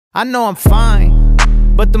I know I'm fine,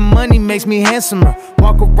 but the money makes me handsomer.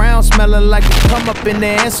 Walk around smelling like a come up in the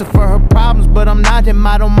answer for her problems, but I'm not him,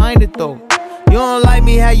 I don't mind it though. You don't like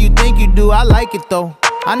me how you think you do, I like it though.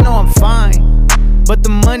 I know I'm fine, but the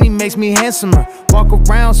money makes me handsomer. Walk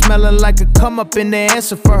around smelling like a come up in the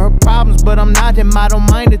answer for her problems, but I'm not him, I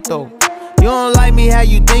don't mind it though. You don't like me how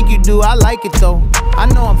you think you do, I like it though. I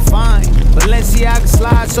know I'm fine, Balenciaga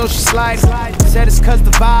slide, so she slide. Said it's cause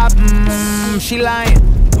the vibe, she lying.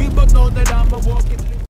 We both know that I'm a walking